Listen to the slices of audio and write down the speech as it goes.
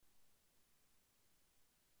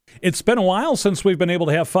It's been a while since we've been able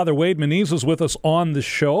to have Father Wade Menezes with us on the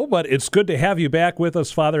show, but it's good to have you back with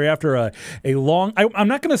us, Father, after a long, I'm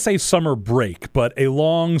not going to say summer break, but a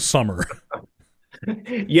long summer.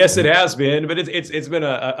 Yes, it has been, but it's been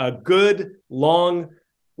a good, long,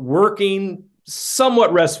 working,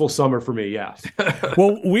 somewhat restful summer for me. Yeah.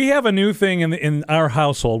 Well, we have a new thing in our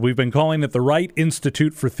household. We've been calling it the Wright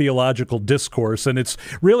Institute for Theological Discourse, and it's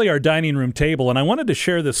really our dining room table. And I wanted to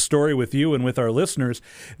share this story with you and with our listeners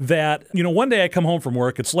that, one day I come home from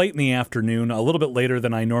work. It's late in the afternoon, a little bit later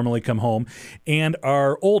than I normally come home, and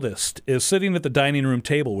our oldest is sitting at the dining room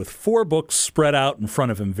table with 4 books spread out in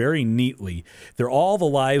front of him very neatly. They're all the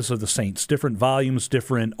lives of the saints, different volumes,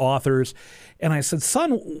 different authors. And I said,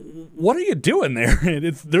 son, what are you doing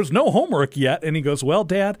there? There's no homework yet. And he goes, well,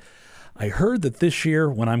 Dad, I heard that this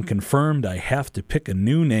year when I'm confirmed, I have to pick a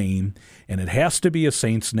new name, and it has to be a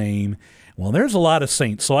saint's name. Well, there's a lot of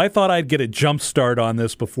saints, so I thought I'd get a jump start on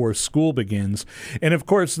this before school begins. And, of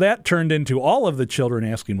course, that turned into all of the children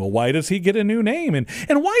asking, well, why does he get a new name? And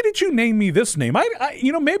why did you name me this name?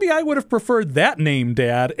 Maybe I would have preferred that name,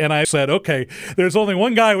 Dad. And I said, okay, there's only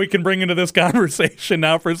one guy we can bring into this conversation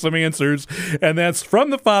now for some answers, and that's from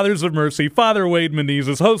the Fathers of Mercy, Father Wade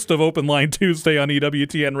Menezes, host of Open Line Tuesday on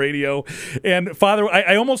EWTN Radio. And, Father,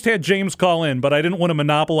 I almost had James call in, but I didn't want to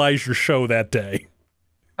monopolize your show that day.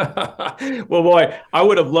 Well, boy, I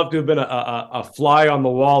would have loved to have been a fly on the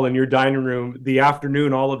wall in your dining room the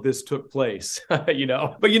afternoon all of this took place, But,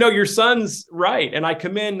 your son's right. And I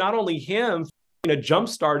commend not only him for a jump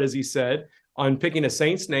start, as he said, on picking a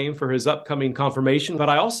saint's name for his upcoming confirmation, but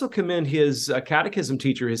I also commend his catechism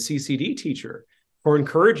teacher, his CCD teacher, for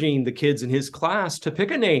encouraging the kids in his class to pick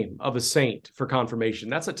a name of a saint for confirmation.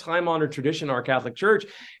 That's a time-honored tradition in our Catholic Church.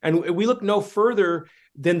 And we look no further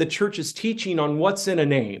than the church's teaching on what's in a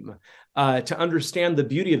name to understand the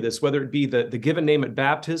beauty of this, whether it be the given name at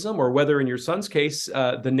baptism or whether in your son's case,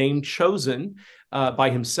 the name chosen by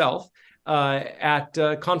himself at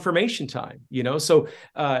confirmation time. So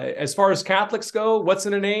as far as Catholics go, what's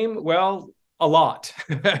in a name? Well, a lot,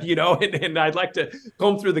 and I'd like to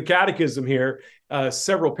comb through the catechism here,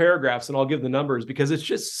 several paragraphs, and I'll give the numbers because it's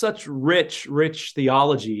just such rich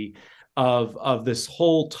theology of this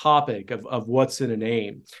whole topic of what's in a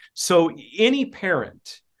name. So any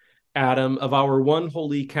parent, Adam, of our one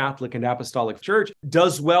holy Catholic and Apostolic Church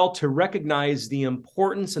does well to recognize the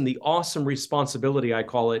importance and the awesome responsibility, I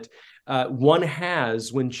call it, one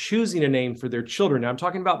has when choosing a name for their children. Now, I'm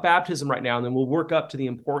talking about baptism right now, and then we'll work up to the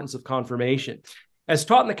importance of confirmation. As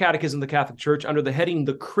taught in the Catechism of the Catholic Church under the heading,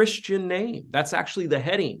 the Christian name, that's actually the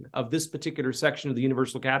heading of this particular section of the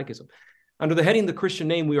Universal Catechism. Under the heading, the Christian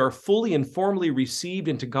name, we are fully and formally received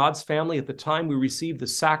into God's family at the time we receive the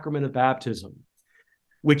sacrament of baptism,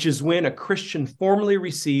 which is when a Christian formally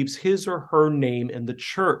receives his or her name in the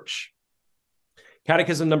church.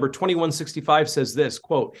 Catechism number 2165 says this,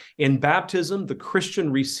 quote, in baptism, the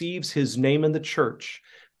Christian receives his name in the church.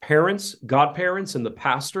 Parents, godparents, and the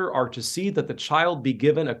pastor are to see that the child be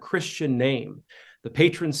given a Christian name. The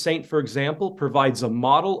patron saint, for example, provides a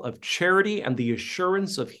model of charity and the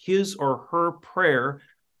assurance of his or her prayer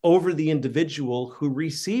over the individual who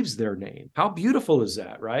receives their name. How beautiful is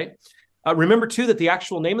that, right? Remember, too, that the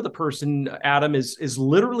actual name of the person, Adam, is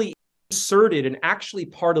literally inserted and actually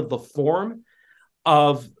part of the form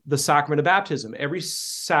of the sacrament of baptism. Every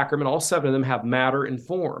sacrament, all 7 of them, have matter and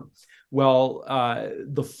form. Well,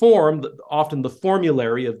 the form, often the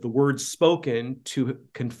formulary of the words spoken to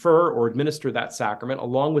confer or administer that sacrament,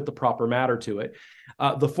 along with the proper matter to it.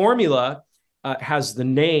 The formula has the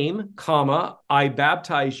name, comma, I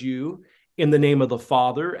baptize you in the name of the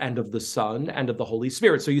Father and of the Son and of the Holy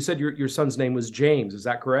Spirit. So you said your son's name was James, is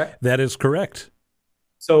that correct? That is correct.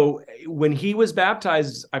 So when he was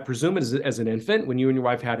baptized, I presume as an infant, when you and your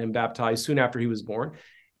wife had him baptized soon after he was born,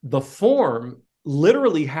 the form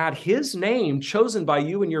literally had his name chosen by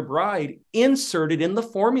you and your bride inserted in the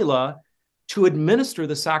formula to administer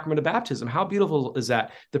the sacrament of baptism. How beautiful is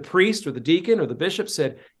that? The priest or the deacon or the bishop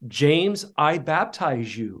said, James, I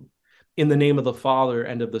baptize you in the name of the Father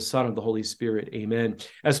and of the Son and of the Holy Spirit. Amen.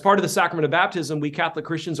 As part of the sacrament of baptism, we Catholic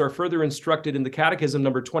Christians are further instructed in the Catechism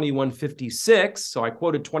number 2156. So I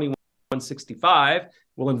quoted 2165.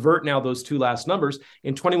 We'll invert now those 2 last numbers.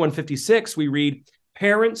 In 2156, we read,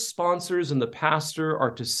 parents, sponsors, and the pastor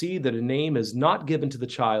are to see that a name is not given to the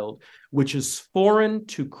child which is foreign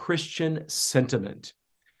to Christian sentiment.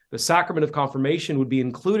 The sacrament of confirmation would be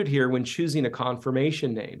included here when choosing a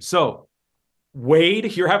confirmation name. So,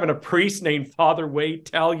 Wade, you're having a priest named Father Wade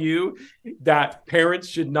tell you that parents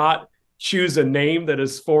should not choose a name that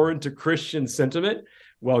is foreign to Christian sentiment.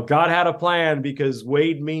 Well, God had a plan because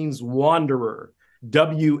Wade means wanderer.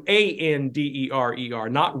 Wanderer,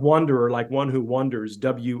 not wanderer like one who wonders,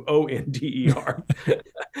 Wonder.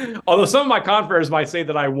 Although some of my confreres might say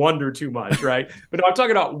that I wonder too much, right? But no, I'm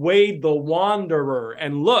talking about Wade the Wanderer.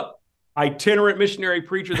 And look, itinerant missionary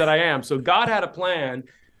preacher that I am. So God had a plan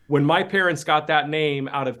when my parents got that name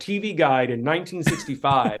out of TV Guide in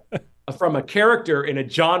 1965 from a character in a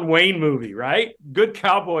John Wayne movie, right? Good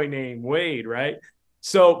cowboy name, Wade, right?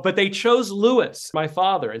 So, but they chose Lewis, my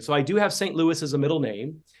father. And so I do have St. Louis as a middle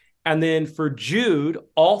name. And then for Jude,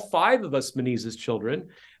 all five of us Menezes children,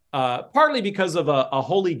 partly because of a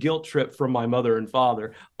holy guilt trip from my mother and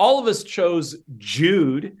father, all of us chose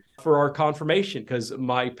Jude for our confirmation because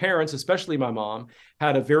my parents, especially my mom,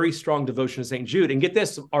 had a very strong devotion to St. Jude. And get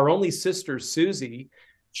this, our only sister, Susie,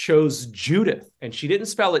 chose Judith, and she didn't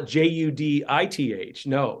spell it Judith.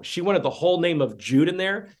 No, she wanted the whole name of Jude in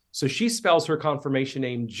there. So she spells her confirmation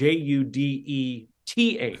name Judeth.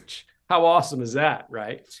 How awesome is that,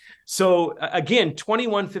 right? So again,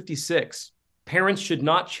 2156. Parents should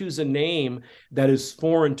not choose a name that is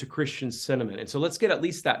foreign to Christian sentiment. And so let's get at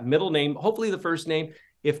least that middle name, hopefully the first name.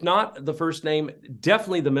 If not the first name,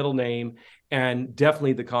 definitely the middle name, and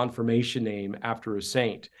definitely the confirmation name after a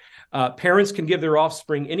saint. Parents can give their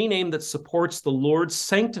offspring any name that supports the Lord's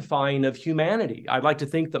sanctifying of humanity. I'd like to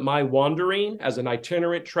think that my wandering as an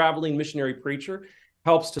itinerant traveling missionary preacher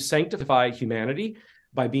helps to sanctify humanity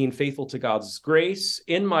by being faithful to God's grace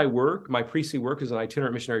in my work, my priestly work as an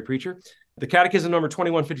itinerant missionary preacher. The Catechism number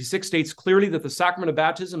 2156 states clearly that the sacrament of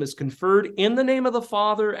baptism is conferred in the name of the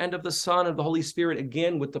Father and of the Son and of the Holy Spirit,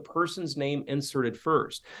 again, with the person's name inserted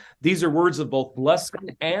first. These are words of both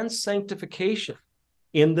blessing and sanctification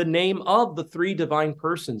in the name of the three divine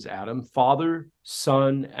persons, Adam, Father,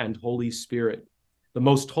 Son, and Holy Spirit, the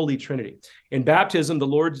most holy Trinity. In baptism, the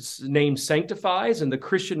Lord's name sanctifies and the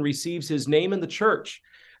Christian receives his name in the church.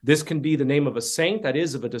 This can be the name of a saint, that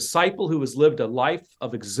is, of a disciple who has lived a life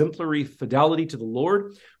of exemplary fidelity to the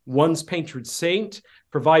Lord. One's patron saint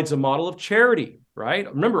provides a model of charity,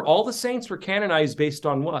 right? Remember, all the saints were canonized based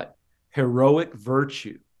on what? Heroic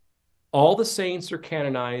virtue. All the saints are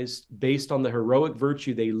canonized based on the heroic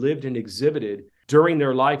virtue they lived and exhibited during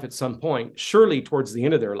their life at some point, surely towards the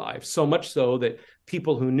end of their life, so much so that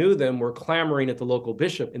people who knew them were clamoring at the local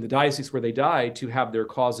bishop in the diocese where they died to have their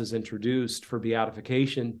causes introduced for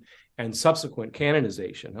beatification and subsequent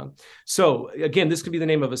canonization. So again, this could be the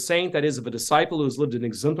name of a saint, that is, of a disciple who has lived an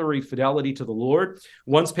exemplary fidelity to the Lord.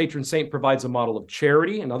 One's patron saint provides a model of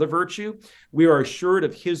charity, another virtue. We are assured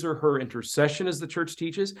of his or her intercession, as the church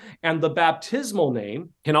teaches. And the baptismal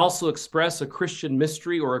name can also express a Christian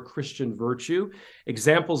mystery or a Christian virtue.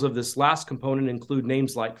 Examples of this last component include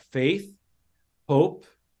names like faith, hope,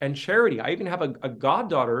 and charity. I even have a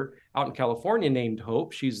goddaughter out in California named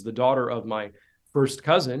Hope. She's the daughter of my first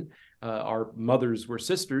cousin. Our mothers were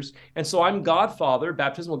sisters. And so I'm godfather,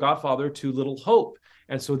 baptismal godfather to little Hope.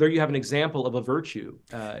 And so there you have an example of a virtue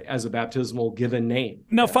as a baptismal given name.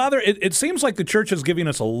 Now, Father, it seems like the church is giving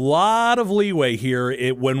us a lot of leeway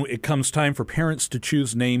here when it comes time for parents to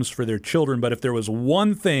choose names for their children. But if there was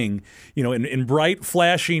one thing, in bright,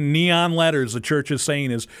 flashing neon letters, the church is saying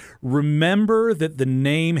is, remember that the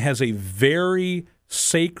name has a very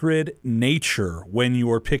sacred nature when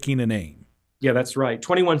you are picking a name. Yeah, that's right.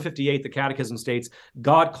 2158, the Catechism states,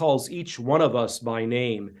 God calls each one of us by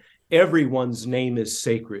name. Everyone's name is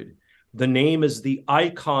sacred. The name is the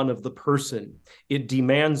icon of the person. It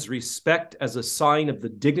demands respect as a sign of the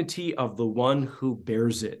dignity of the one who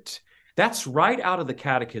bears it. That's right out of the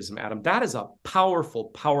Catechism, Adam. That is a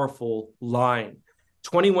powerful, powerful line.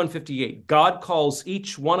 2158, God calls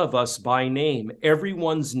each one of us by name.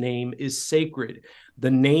 Everyone's name is sacred. The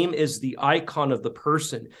name is the icon of the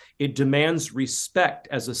person. It demands respect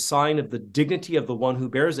as a sign of the dignity of the one who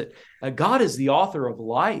bears it. God is the author of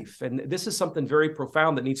life, and this is something very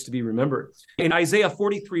profound that needs to be remembered. In Isaiah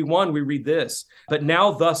 43:1, we read this, "But now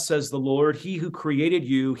thus says the Lord, he who created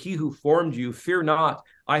you, he who formed you, fear not,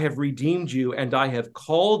 I have redeemed you, and I have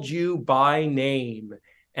called you by name,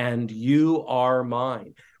 and you are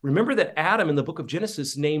mine." Remember that Adam in the book of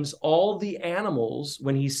Genesis names all the animals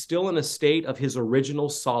when he's still in a state of his original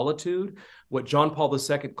solitude, what John Paul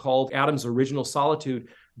II called Adam's original solitude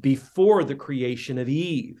before the creation of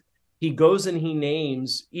Eve. He goes and he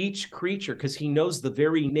names each creature because he knows the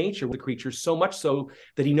very nature of the creature, so much so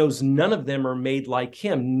that he knows none of them are made like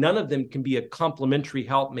him. None of them can be a complementary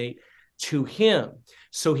helpmate to him.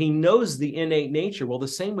 So he knows the innate nature. Well, the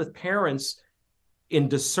same with parents in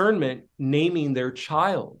discernment, naming their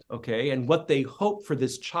child, okay, and what they hope for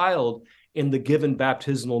this child in the given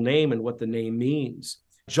baptismal name and what the name means.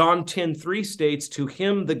 John 10:3 states, "To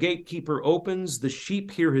him the gatekeeper opens, the sheep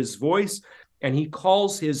hear his voice, and he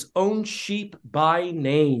calls his own sheep by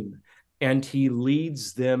name, and he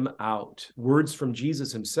leads them out. Words from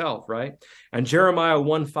Jesus himself, right? And Jeremiah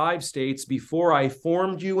 1:5 states, before I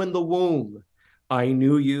formed you in the womb, I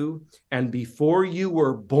knew you, and before you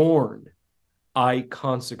were born, I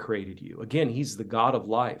consecrated you. Again, he's the God of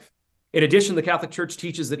life. In addition, the Catholic Church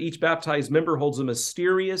teaches that each baptized member holds a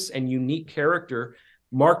mysterious and unique character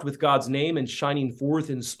marked with God's name and shining forth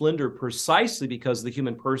in splendor precisely because the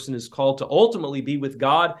human person is called to ultimately be with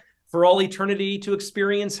God for all eternity, to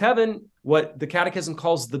experience heaven, what the Catechism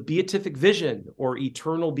calls the beatific vision or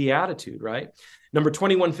eternal beatitude, right? Number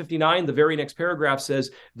 2159, the very next paragraph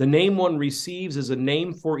says, the name one receives is a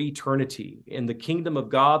name for eternity. In the kingdom of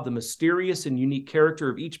God, the mysterious and unique character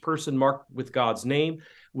of each person marked with God's name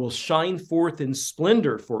will shine forth in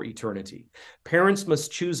splendor for eternity. Parents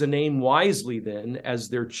must choose a name wisely then, as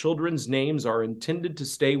their children's names are intended to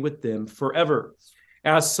stay with them forever.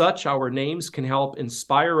 As such, our names can help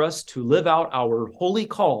inspire us to live out our holy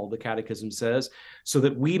call, the Catechism says, so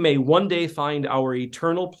that we may one day find our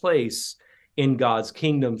eternal place in God's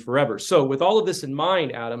kingdom forever. So with all of this in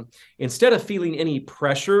mind, Adam, instead of feeling any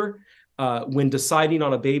pressure when deciding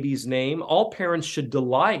on a baby's name, all parents should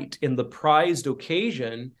delight in the prized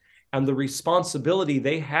occasion and the responsibility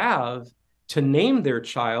they have to name their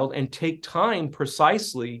child and take time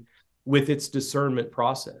precisely with its discernment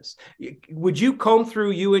process. Would you comb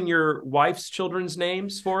through you and your wife's children's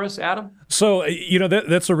names for us, Adam? So,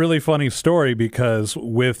 that's a really funny story, because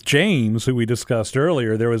with James, who we discussed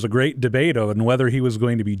earlier, there was a great debate on whether he was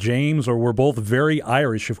going to be James, or we're both very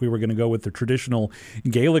Irish if we were going to go with the traditional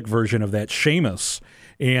Gaelic version of that, Seamus.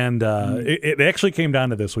 And it actually came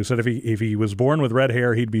down to this. We said if he was born with red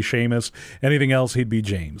hair, he'd be Seamus. Anything else, he'd be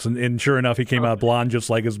James. And sure enough, he came out blonde just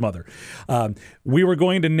like his mother. We were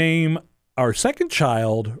going to name our second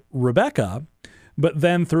child Rebecca, but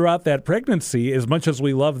then throughout that pregnancy, as much as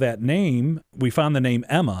we love that name, we found the name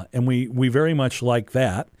Emma, and we very much like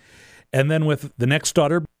that. And then with the next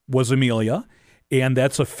daughter was Amelia. And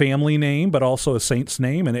that's a family name, but also a saint's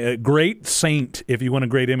name, and a great saint, if you want a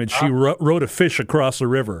great image. She rode a fish across the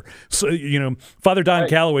river. So, Father Don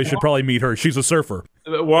Calloway should probably meet her. She's a surfer.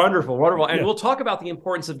 Wonderful, wonderful. And we'll talk about the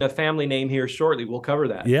importance of the family name here shortly. We'll cover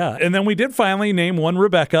that. Yeah, and then we did finally name one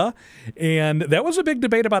Rebecca, and that was a big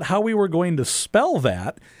debate about how we were going to spell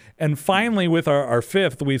that. And finally, with our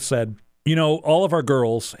fifth, we said, all of our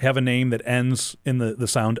girls have a name that ends in the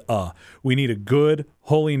sound We need a good,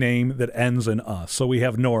 holy name that ends in So we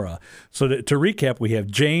have Nora. So to recap, we have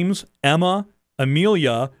James, Emma,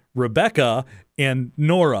 Amelia, Rebecca, and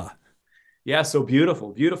Nora. Yeah, so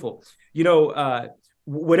beautiful, beautiful.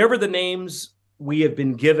 Whatever the names we have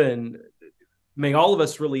been given, may all of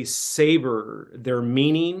us really savor their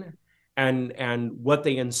meaning and what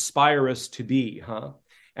they inspire us to be,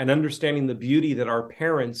 and understanding the beauty that our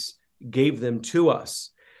parents gave them to us.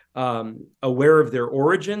 Aware of their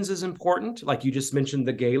origins is important. Like you just mentioned,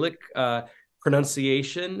 the Gaelic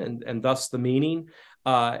pronunciation and thus the meaning,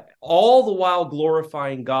 all the while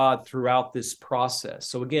glorifying God throughout this process.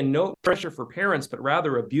 So again, no pressure for parents, but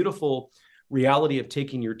rather a beautiful reality of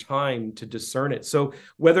taking your time to discern it. So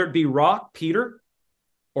whether it be Rock, Peter,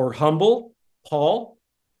 or Humble, Paul,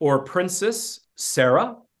 or Princess,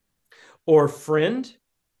 Sarah, or Friend,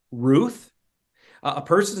 Ruth, a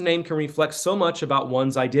person's name can reflect so much about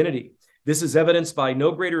one's identity. This is evidenced by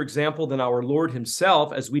no greater example than our Lord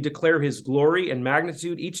himself, as we declare his glory and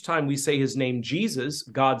magnitude each time we say his name, Jesus,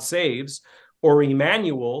 God saves, or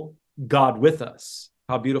Emmanuel, God with us.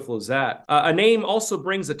 How beautiful is that? A name also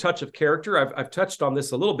brings a touch of character. I've touched on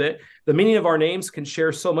this a little bit. The meaning of our names can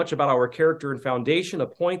share so much about our character and foundation, a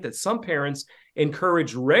point that some parents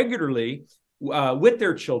encourage regularly with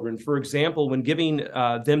their children. For example, when giving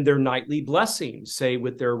them their nightly blessings, say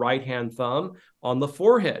with their right hand thumb on the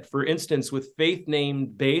forehead. For instance, with faith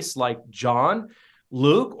named base like John,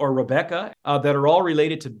 Luke, or Rebecca, that are all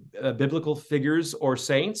related to biblical figures or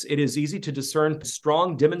saints, it is easy to discern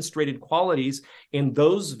strong demonstrated qualities in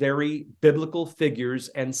those very biblical figures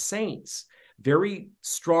and saints. Very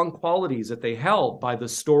strong qualities that they held by the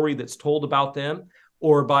story that's told about them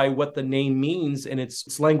or by what the name means in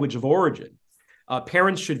its language of origin.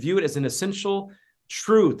 Parents should view it as an essential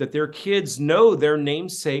truth that their kids know their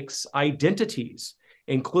namesake's identities,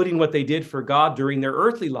 including what they did for God during their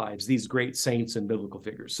earthly lives, these great saints and biblical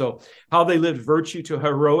figures. So how they lived virtue to a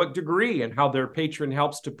heroic degree and how their patron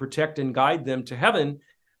helps to protect and guide them to heaven,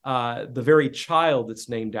 the very child that's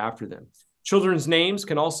named after them. Children's names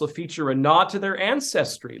can also feature a nod to their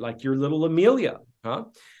ancestry, like your little Amelia,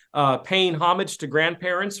 paying homage to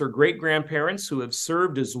grandparents or great-grandparents who have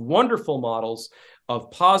served as wonderful models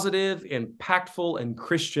of positive, impactful, and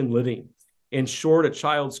Christian living. In short, a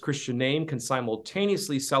child's Christian name can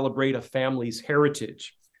simultaneously celebrate a family's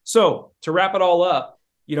heritage. So to wrap it all up,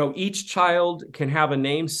 each child can have a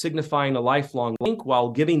name signifying a lifelong link while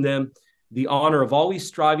giving them the honor of always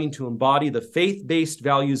striving to embody the faith-based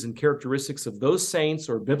values and characteristics of those saints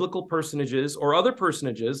or biblical personages or other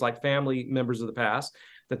personages like family members of the past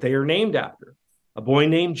that they are named after. A boy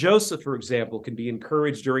named Joseph, for example, can be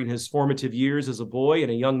encouraged during his formative years as a boy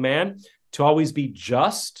and a young man to always be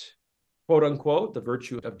just, quote unquote, the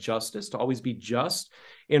virtue of justice, to always be just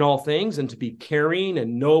in all things and to be caring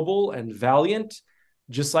and noble and valiant,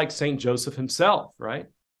 just like St. Joseph himself, right?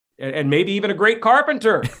 And maybe even a great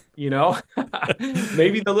carpenter,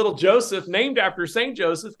 maybe the little Joseph named after St.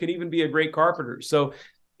 Joseph can even be a great carpenter. So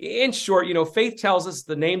in short, faith tells us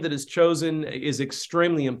the name that is chosen is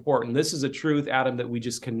extremely important. This is a truth, Adam, that we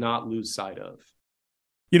just cannot lose sight of.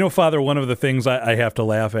 Father, one of the things I have to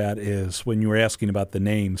laugh at is when you were asking about the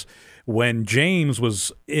names. When James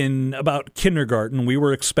was in about kindergarten, we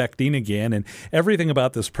were expecting again, and everything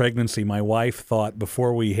about this pregnancy, my wife thought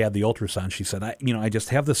before we had the ultrasound, she said, I just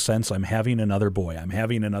have the sense I'm having another boy. I'm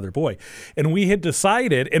having another boy. And we had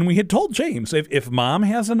decided, and we had told James, if mom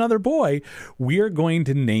has another boy, we are going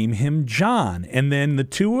to name him John. And then the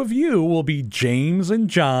two of you will be James and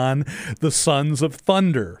John, the sons of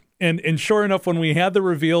thunder. And sure enough, when we had the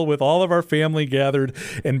reveal with all of our family gathered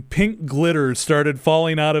and pink glitter started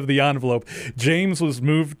falling out of the envelope, James was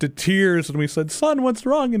moved to tears and we said, "Son, what's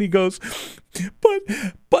wrong?" And he goes,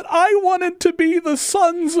 but I wanted to be the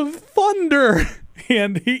sons of thunder.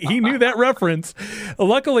 And he knew that reference.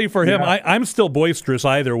 Luckily for him, yeah. I'm still boisterous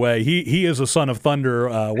either way. He is a son of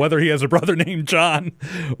thunder, whether he has a brother named John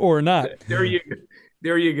or not. There you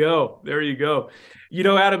go.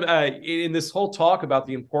 Adam, in this whole talk about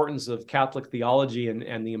the importance of Catholic theology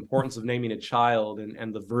and the importance of naming a child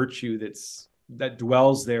and the virtue that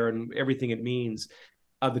dwells there and everything it means,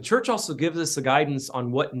 the church also gives us a guidance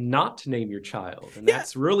on what not to name your child. And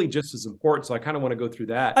that's really just as important. So I kind of want to go through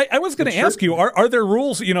that. I was going to ask you, are there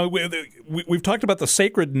rules? We've talked about the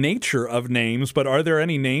sacred nature of names, but are there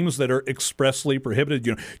any names that are expressly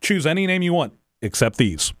prohibited? Choose any name you want, except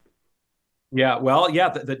these. Yeah,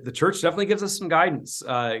 the church definitely gives us some guidance,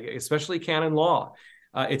 especially canon law.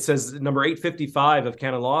 It says number 855 of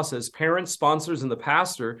canon law says parents, sponsors, and the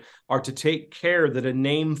pastor are to take care that a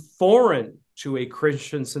name foreign to a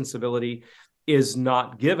Christian sensibility is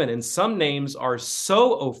not given. And some names are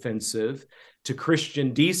so offensive to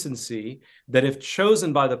Christian decency that if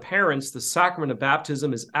chosen by the parents, the sacrament of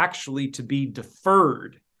baptism is actually to be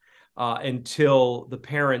deferred until the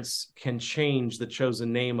parents can change the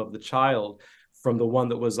chosen name of the child from the one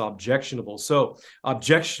that was objectionable. So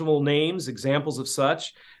objectionable names, examples of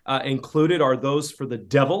such included are those for the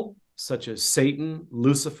devil, such as Satan,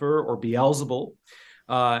 Lucifer, or Beelzebul,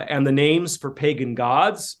 and the names for pagan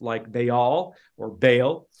gods like Baal or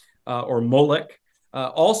Molech.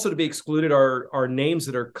 Also to be excluded are names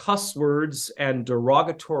that are cuss words and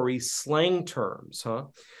derogatory slang terms,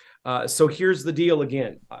 So here's the deal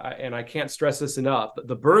again, and I can't stress this enough.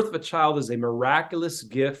 The birth of a child is a miraculous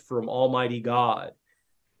gift from Almighty God,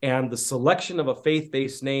 and the selection of a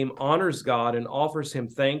faith-based name honors God and offers him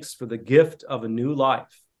thanks for the gift of a new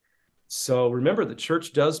life. So remember, the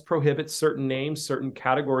church does prohibit certain names, certain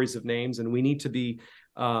categories of names, and we need to be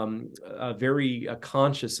very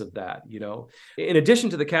conscious of that. In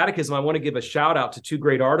addition to the catechism, I want to give a shout out to two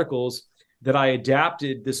great articles that I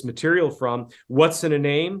adapted this material from. What's in a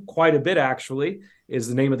Name? Quite a bit, actually, is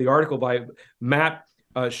the name of the article by Matt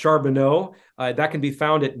Charbonneau. That can be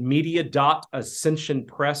found at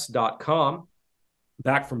media.ascensionpress.com,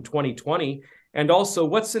 back from 2020. And also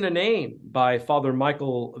What's in a Name by Father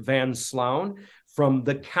Michael Van Sloun from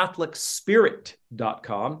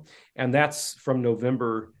thecatholicspirit.com. And that's from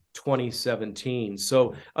November 2017.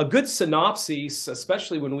 So a good synopsis,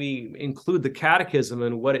 especially when we include the catechism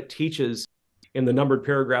and what it teaches in the numbered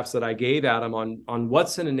paragraphs that I gave Adam on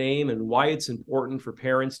what's in a name and why it's important for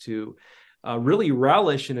parents to really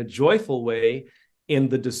relish in a joyful way in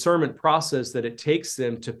the discernment process that it takes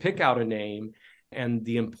them to pick out a name and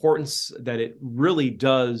the importance that it really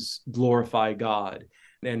does glorify God.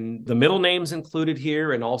 And the middle name's included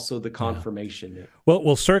here, and also the confirmation. Yeah.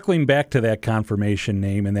 Well, circling back to that confirmation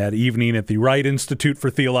name and that evening at the Wright Institute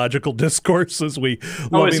for Theological Discourse, as we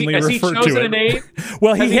lovingly refer to it. Has he chosen a name?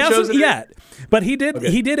 Well, he hasn't yet, but he did.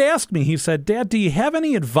 Okay. He did ask me. He said, "Dad, do you have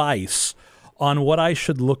any advice on what I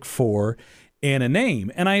should look for in a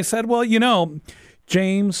name?" And I said, "Well,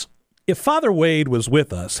 James, If Father Wade was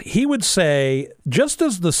with us, he would say, just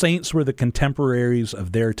as the saints were the contemporaries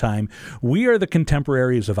of their time, we are the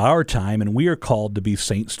contemporaries of our time, and we are called to be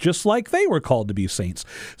saints just like they were called to be saints.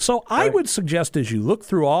 So I would suggest, as you look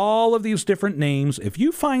through all of these different names, if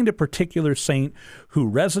you find a particular saint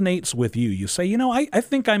who resonates with you, you say, I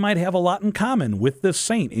think I might have a lot in common with this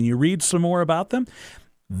saint, and you read some more about them.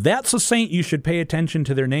 That's a saint you should pay attention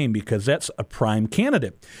to their name, because that's a prime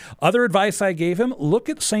candidate. Other advice I gave him, look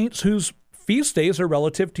at saints whose feast days are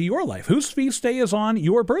relative to your life. Whose feast day is on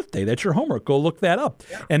your birthday? That's your homework. Go look that up.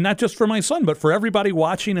 Yeah. And not just for my son, but for everybody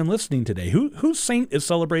watching and listening today. Whose saint is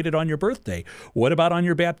celebrated on your birthday? What about on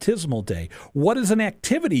your baptismal day? What is an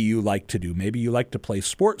activity you like to do? Maybe you like to play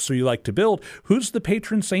sports or you like to build. Who's the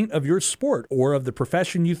patron saint of your sport or of the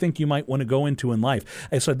profession you think you might want to go into in life?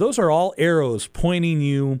 I said those are all arrows pointing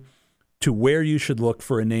you to where you should look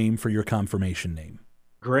for a name for your confirmation name.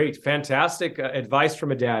 Great. Fantastic advice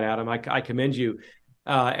from a dad, Adam. I commend you.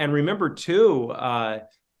 And remember, too,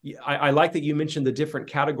 I like that you mentioned the different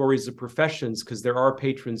categories of professions, because there are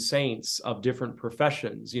patron saints of different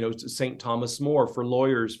professions. St. Thomas More for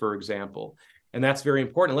lawyers, for example. And that's very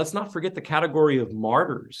important. Let's not forget the category of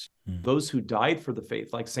martyrs, those who died for the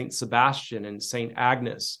faith, like St. Sebastian and St.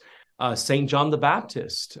 Agnes. St. John the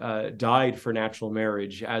Baptist died for natural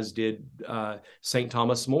marriage, as did St.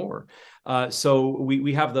 Thomas More. So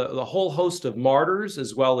we have the whole host of martyrs,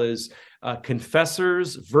 as well as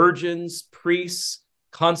confessors, virgins, priests,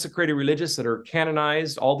 consecrated religious that are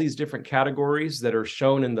canonized, all these different categories that are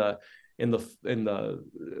shown in the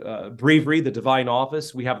breviary, the divine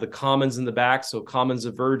office. We have the commons in the back, so commons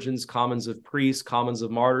of virgins, commons of priests, commons of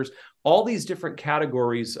martyrs, all these different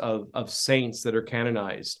categories of saints that are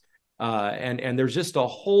canonized. And there's just a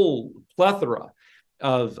whole plethora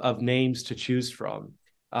of names to choose from.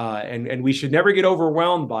 And we should never get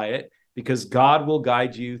overwhelmed by it, because God will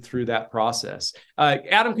guide you through that process.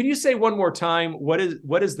 Adam, can you say one more time, what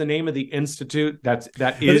is the name of the institute that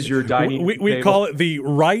is your dining table? We call it the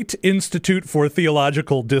Wright Institute for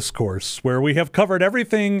Theological Discourse, where we have covered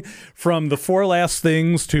everything from the four last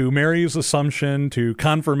things to Mary's Assumption to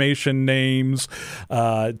confirmation names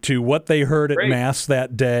to what they heard at Mass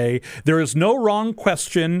that day. There is no wrong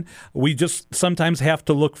question. We just sometimes have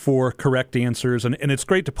to look for correct answers, and it's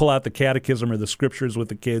great to pull out the catechism or the scriptures with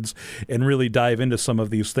the kids and really dive into some of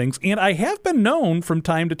these things. And I have been known from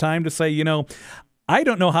time to time to say, I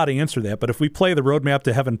don't know how to answer that, but if we play the Roadmap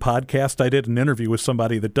to Heaven podcast, I did an interview with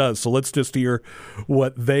somebody that does. So let's just hear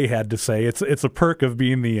what they had to say. It's a perk of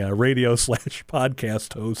being the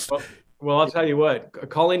radio/podcast host. Well, I'll tell you what,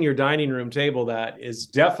 calling your dining room table that is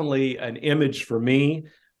definitely an image for me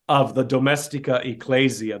of the Domestica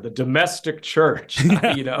Ecclesia, the domestic church,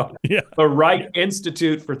 the Wright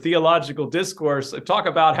Institute for Theological Discourse. Talk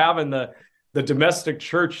about having the domestic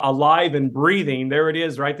church alive and breathing. There it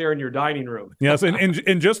is right there in your dining room. Yes,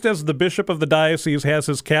 and just as the bishop of the diocese has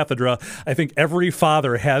his cathedra, I think every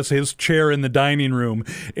father has his chair in the dining room,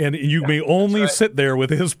 and you may only sit there with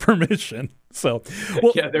his permission. So,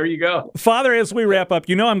 there you go. Father, as we wrap up,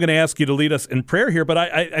 I'm going to ask you to lead us in prayer here, but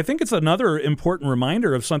I think it's another important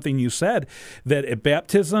reminder of something you said, that at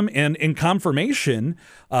baptism and in confirmation,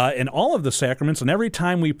 in all of the sacraments, and every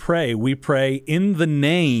time we pray in the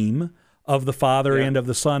name of the Father and of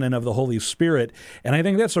the Son and of the Holy Spirit. And I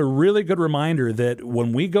think that's a really good reminder that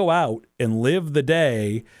when we go out and live the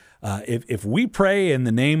day, if we pray in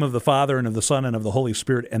the name of the Father and of the Son and of the Holy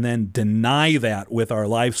Spirit and then deny that with our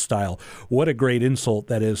lifestyle, what a great insult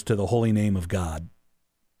that is to the holy name of God.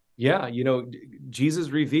 Yeah,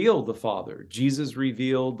 Jesus revealed the Father. Jesus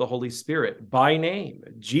revealed the Holy Spirit by name.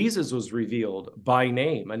 Jesus was revealed by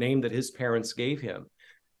name, a name that his parents gave him.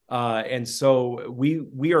 And so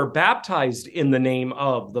we are baptized in the name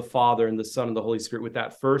of the Father and the Son and the Holy Spirit, with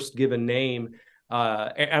that first given name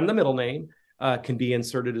and the middle name can be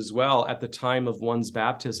inserted as well at the time of one's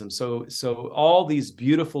baptism. So all these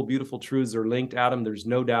beautiful, beautiful truths are linked, Adam. There's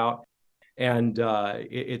no doubt. And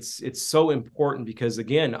it's so important because,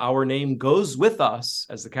 again, our name goes with us,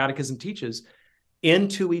 as the Catechism teaches,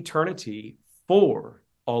 into eternity for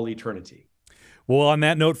all eternity. Well, on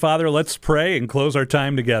that note, Father, let's pray and close our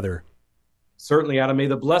time together. Certainly, Adam. May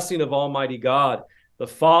the blessing of Almighty God, the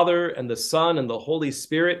Father and the Son and the Holy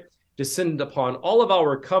Spirit, descend upon all of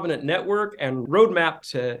our Covenant Network and Roadmap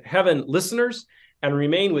to Heaven listeners, and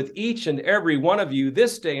remain with each and every one of you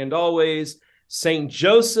this day and always. Saint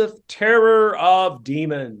Joseph, terror of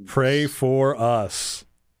demons, pray for us.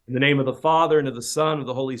 In the name of the Father and of the Son and of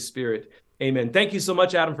the Holy Spirit. Amen. Thank you so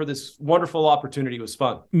much, Adam, for this wonderful opportunity. It was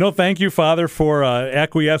fun. No, thank you, Father, for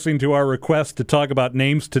acquiescing to our request to talk about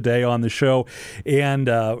names today on the show. And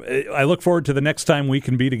I look forward to the next time we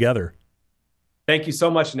can be together. Thank you so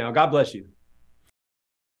much now. God bless you.